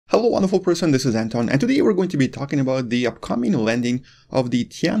Hello wonderful person, this is Anton, and today we're going to be talking about the upcoming landing of the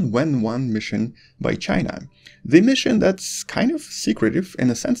Tianwen 1 mission by China. The mission that's kind of secretive in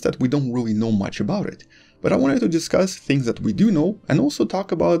the sense that we don't really know much about it. But I wanted to discuss things that we do know and also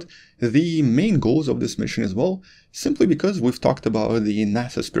talk about the main goals of this mission as well, simply because we've talked about the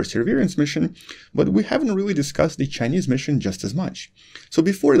NASA's Perseverance mission, but we haven't really discussed the Chinese mission just as much. So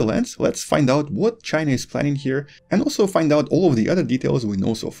before it lands, let's find out what China is planning here and also find out all of the other details we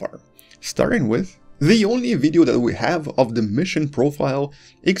know so far. Starting with the only video that we have of the mission profile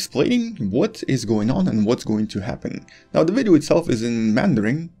explaining what is going on and what's going to happen. Now the video itself is in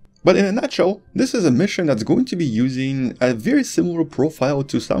Mandarin, but in a nutshell, this is a mission that's going to be using a very similar profile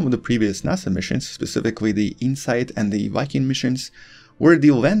to some of the previous NASA missions, specifically the InSight and the Viking missions, where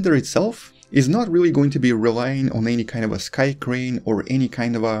the lander itself is not really going to be relying on any kind of a sky crane or any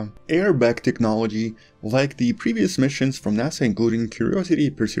kind of a airbag technology like the previous missions from NASA, including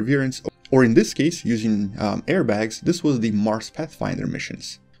Curiosity, Perseverance, or in this case, using airbags. This was the Mars Pathfinder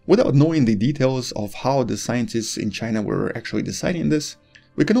missions. Without knowing the details of how the scientists in China were actually deciding this,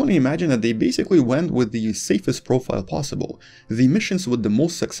 we can only imagine that they basically went with the safest profile possible. The missions with the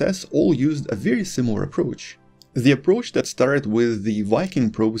most success all used a very similar approach. The approach that started with the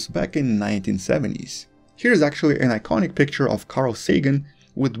Viking probes back in the 1970s. Here's actually an iconic picture of Carl Sagan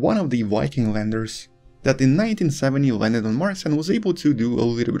with one of the Viking landers that in 1970 landed on Mars and was able to do a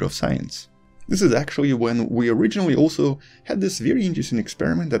little bit of science. This is actually when we originally also had this very interesting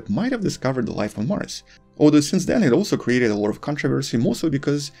experiment that might have discovered the life on Mars. Although since then it also created a lot of controversy, mostly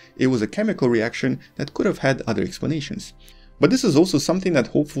because it was a chemical reaction that could have had other explanations. But this is also something that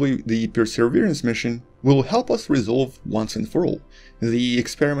hopefully the Perseverance mission will help us resolve once and for all. The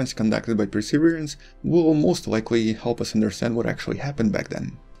experiments conducted by Perseverance will most likely help us understand what actually happened back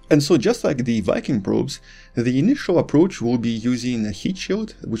then. And so just like the Viking probes, the initial approach will be using a heat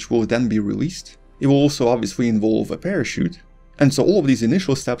shield, which will then be released. It will also obviously involve a parachute. And so all of these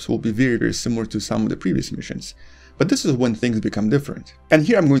initial steps will be very similar to some of the previous missions. But this is when things become different. And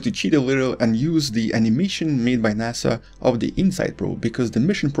here I'm going to cheat a little and use the animation made by NASA of the InSight probe, because the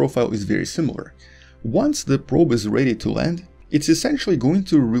mission profile is very similar. Once the probe is ready to land, it's essentially going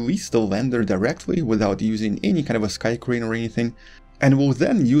to release the lander directly without using any kind of a sky crane or anything, and will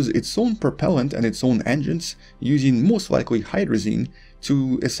then use its own propellant and its own engines, using most likely hydrazine,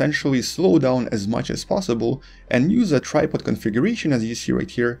 to essentially slow down as much as possible and use a tripod configuration, as you see right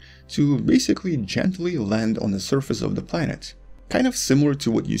here, to basically gently land on the surface of the planet. Kind of similar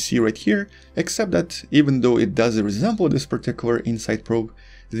to what you see right here, except that even though it does resemble this particular InSight probe,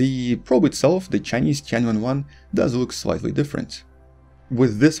 the probe itself, the Chinese Tianwen 1, does look slightly different,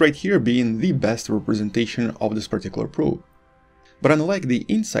 with this right here being the best representation of this particular probe. But unlike the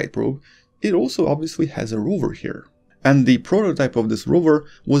InSight probe, it also obviously has a rover here. And the prototype of this rover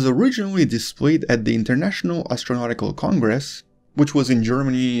was originally displayed at the International Astronautical Congress, which was in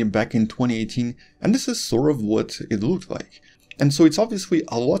Germany back in 2018, and this is sort of what it looked like. And so it's obviously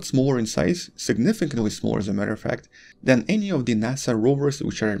a lot smaller in size, significantly smaller as a matter of fact, than any of the NASA rovers,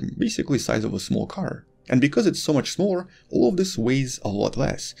 which are basically the size of a small car. And because it's so much smaller, all of this weighs a lot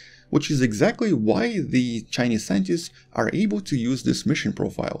less, which is exactly why the Chinese scientists are able to use this mission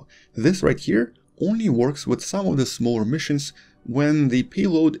profile. This right here only works with some of the smaller missions when the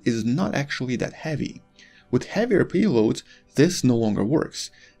payload is not actually that heavy. With heavier payloads, this no longer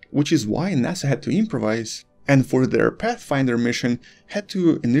works, which is why NASA had to improvise, and for their Pathfinder mission had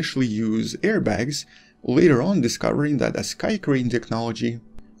to initially use airbags, later on discovering that a sky crane technology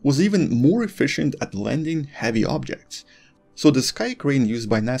was even more efficient at landing heavy objects. So the sky crane used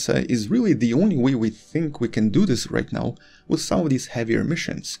by NASA is really the only way we think we can do this right now with some of these heavier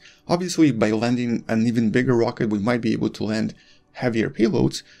missions. Obviously, by landing an even bigger rocket, we might be able to land heavier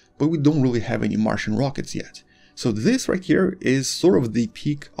payloads, but we don't really have any Martian rockets yet. So this right here is sort of the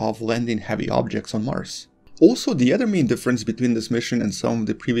peak of landing heavy objects on Mars. Also, the other main difference between this mission and some of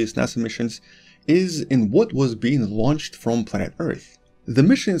the previous NASA missions is in what was being launched from planet Earth. The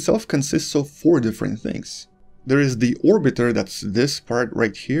mission itself consists of 4 different things. There is the orbiter, that's this part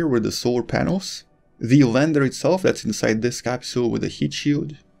right here with the solar panels, the lander itself that's inside this capsule with a heat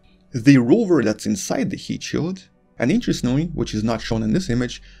shield, the rover that's inside the heat shield, and interestingly, which is not shown in this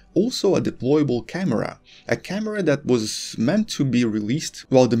image, also a deployable camera, a camera that was meant to be released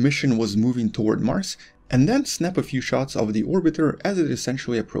while the mission was moving toward Mars, and then snap a few shots of the orbiter as it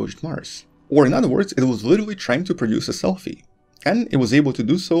essentially approached Mars. Or in other words, it was literally trying to produce a selfie. And it was able to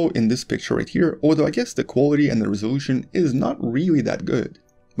do so in this picture right here, although I guess the quality and the resolution is not really that good.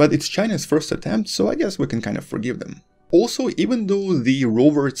 But it's China's first attempt, so I guess we can kind of forgive them. Also, even though the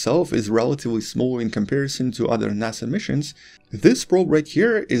rover itself is relatively small in comparison to other NASA missions, this probe right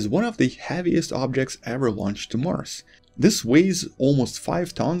here is one of the heaviest objects ever launched to Mars. This weighs almost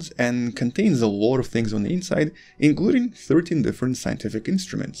 5 tons and contains a lot of things on the inside, including 13 different scientific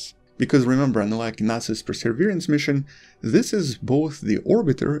instruments. Because remember, unlike NASA's Perseverance mission, this is both the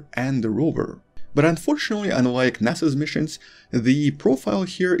orbiter and the rover. But unfortunately, unlike NASA's missions, the profile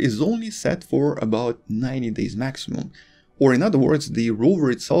here is only set for about 90 days maximum. Or in other words, the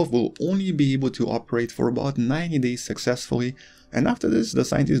rover itself will only be able to operate for about 90 days successfully, and after this, the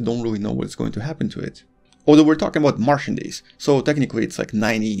scientists don't really know what's going to happen to it. Although we're talking about Martian days, so technically it's like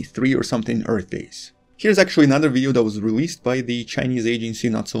 93 or something Earth days. Here's actually another video that was released by the Chinese agency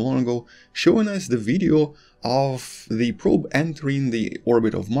not so long ago, showing us the video of the probe entering the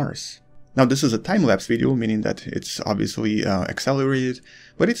orbit of Mars. Now this is a time-lapse video, meaning that it's obviously accelerated,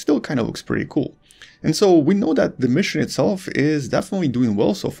 but it still kind of looks pretty cool. And so we know that the mission itself is definitely doing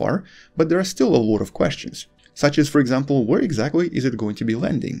well so far, but there are still a lot of questions, such as, for example, where exactly is it going to be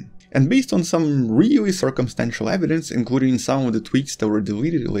landing? And based on some really circumstantial evidence, including some of the tweets that were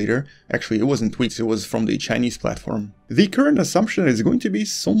deleted later, actually it wasn't tweets, it was from the Chinese platform, the current assumption is going to be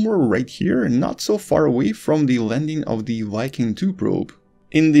somewhere right here, not so far away from the landing of the Viking 2 probe,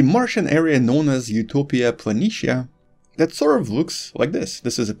 in the Martian area known as Utopia Planitia, that sort of looks like this.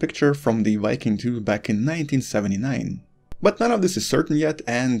 This is a picture from the Viking 2 back in 1979. But none of this is certain yet,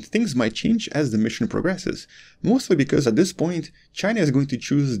 and things might change as the mission progresses, mostly because at this point, China is going to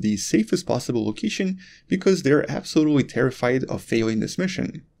choose the safest possible location because they're absolutely terrified of failing this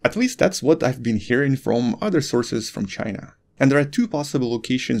mission. At least that's what I've been hearing from other sources from China. And there are 2 possible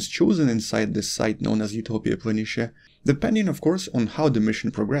locations chosen inside this site known as Utopia Planitia, depending of course on how the mission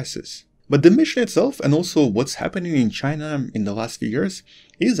progresses. But the mission itself, and also what's happening in China in the last few years,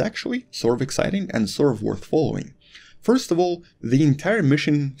 is actually sort of exciting and sort of worth following. First of all, the entire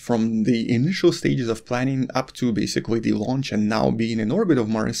mission from the initial stages of planning up to basically the launch and now being in orbit of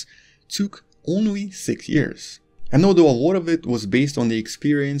Mars took only 6 years. And although a lot of it was based on the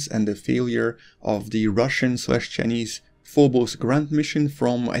experience and the failure of the Russian/Chinese Phobos Grant mission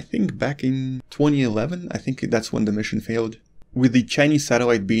from, I think, back in 2011, I think that's when the mission failed, with the Chinese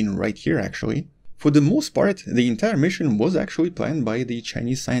satellite being right here actually. For the most part, the entire mission was actually planned by the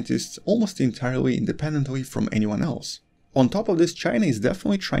Chinese scientists almost entirely independently from anyone else. On top of this, China is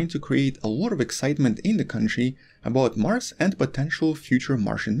definitely trying to create a lot of excitement in the country about Mars and potential future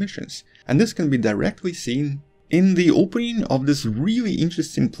Martian missions, and this can be directly seen in the opening of this really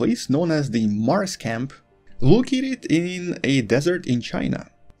interesting place known as the Mars Camp, located in a desert in China,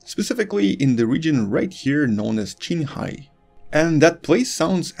 specifically in the region right here known as Qinghai. And that place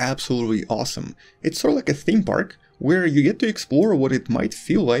sounds absolutely awesome. It's sort of like a theme park where you get to explore what it might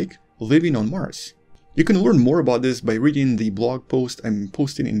feel like living on Mars. You can learn more about this by reading the blog post I'm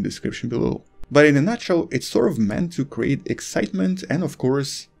posting in the description below. But in a nutshell, it's sort of meant to create excitement and of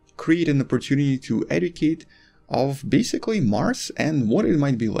course create an opportunity to educate of basically Mars and what it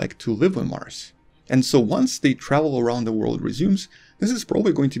might be like to live on Mars. And so once the travel around the world resumes, this is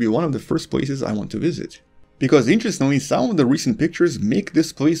probably going to be one of the first places I want to visit. Because interestingly, some of the recent pictures make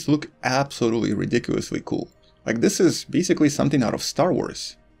this place look absolutely ridiculously cool. Like this is basically something out of Star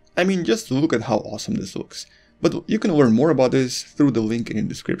Wars. I mean, just look at how awesome this looks. But you can learn more about this through the link in the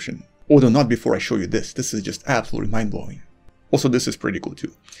description. Although not before I show you this, this is just absolutely mind-blowing. Also, this is pretty cool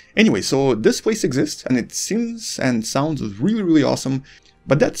too. Anyway, so this place exists and it seems and sounds really awesome,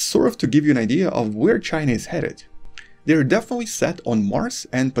 but that's sort of to give you an idea of where China is headed. They're definitely set on Mars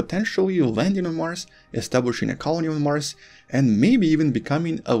and potentially landing on Mars, establishing a colony on Mars, and maybe even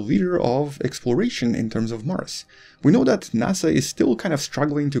becoming a leader of exploration in terms of Mars. We know that NASA is still kind of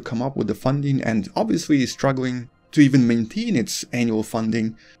struggling to come up with the funding and obviously is struggling to even maintain its annual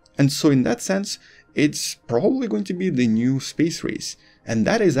funding. And so in that sense, it's probably going to be the new space race. And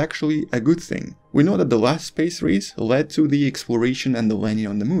that is actually a good thing. We know that the last space race led to the exploration and the landing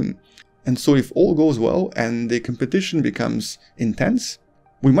on the moon. And so if all goes well and the competition becomes intense,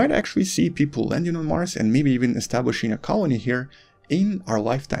 we might actually see people landing on Mars and maybe even establishing a colony here in our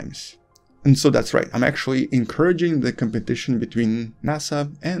lifetimes. And so that's right, I'm actually encouraging the competition between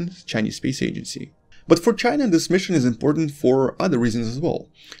NASA and Chinese Space Agency. But for China, this mission is important for other reasons as well.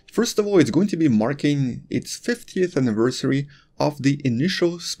 First of all, it's going to be marking its 50th anniversary of the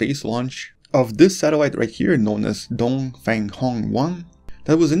initial space launch of this satellite right here known as Dongfeng-1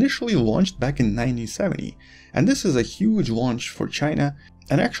 that was initially launched back in 1970. And this is a huge launch for China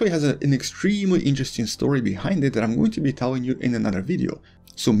and actually has an extremely interesting story behind it that I'm going to be telling you in another video.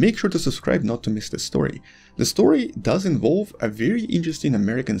 So make sure to subscribe not to miss this story. The story does involve a very interesting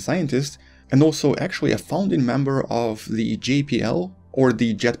American scientist and also actually a founding member of the JPL, or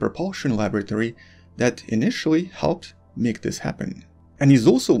the Jet Propulsion Laboratory, that initially helped make this happen. And he's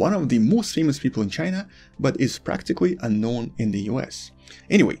also one of the most famous people in China, but is practically unknown in the US.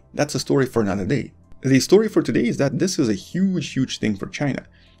 Anyway, that's a story for another day. The story for today is that this is a huge thing for China.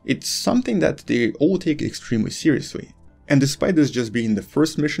 It's something that they all take extremely seriously. And despite this just being the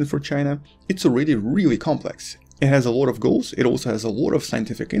first mission for China, it's already really complex. It has a lot of goals, it also has a lot of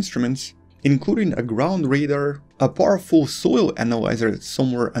scientific instruments, including a ground radar, a powerful soil analyzer that's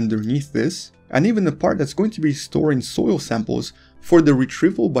somewhere underneath this, and even a part that's going to be storing soil samples for the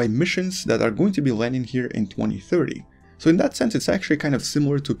retrieval by missions that are going to be landing here in 2030. So in that sense, it's actually kind of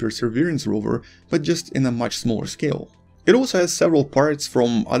similar to Perseverance rover, but just in a much smaller scale. It also has several parts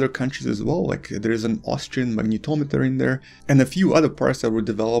from other countries as well, like there is an Austrian magnetometer in there, and a few other parts that were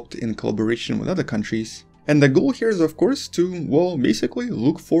developed in collaboration with other countries. And the goal here is, of course, to, well, basically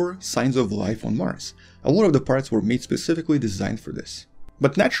look for signs of life on Mars. A lot of the parts were made specifically designed for this.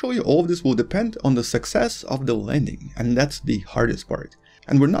 But naturally, all of this will depend on the success of the landing, and that's the hardest part.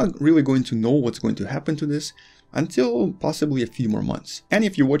 And we're not really going to know what's going to happen to this until possibly a few more months. And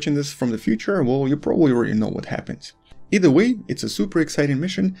if you're watching this from the future, well, you probably already know what happens. Either way, it's a super exciting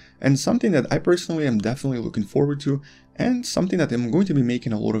mission and something that I personally am definitely looking forward to, and something that I'm going to be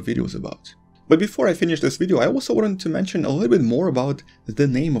making a lot of videos about. But before I finish this video, I also wanted to mention a little bit more about the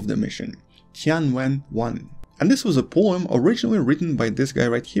name of the mission, Tianwen 1. And this was a poem originally written by this guy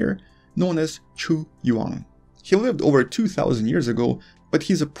right here, known as Chu Yuan. He lived over 2000 years ago, but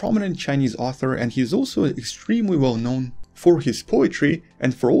he's a prominent Chinese author, and he's also extremely well known for his poetry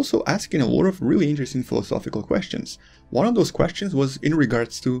and for also asking a lot of really interesting philosophical questions. One of those questions was in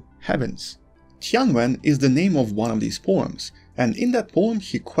regards to heavens. Tianwen is the name of one of these poems, and in that poem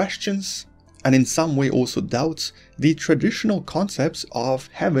he questions and in some way also doubts the traditional concepts of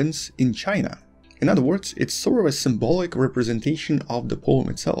heavens in China. In other words, it's sort of a symbolic representation of the poem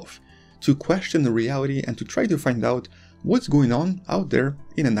itself, to question the reality and to try to find out what's going on out there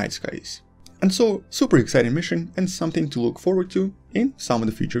in the night skies. And so, super exciting mission and something to look forward to in some of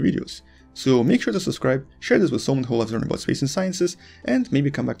the future videos. So make sure to subscribe, share this with someone who loves learning about space and sciences, and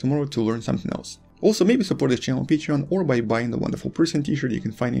maybe come back tomorrow to learn something else. Also, maybe support this channel on Patreon or by buying the Wonderful Person t-shirt you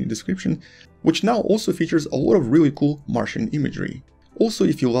can find in the description, which now also features a lot of really cool Martian imagery. Also,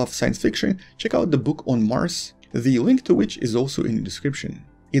 if you love science fiction, check out the book on Mars, the link to which is also in the description.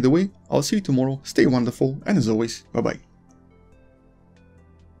 Either way, I'll see you tomorrow, stay wonderful, and as always, bye bye.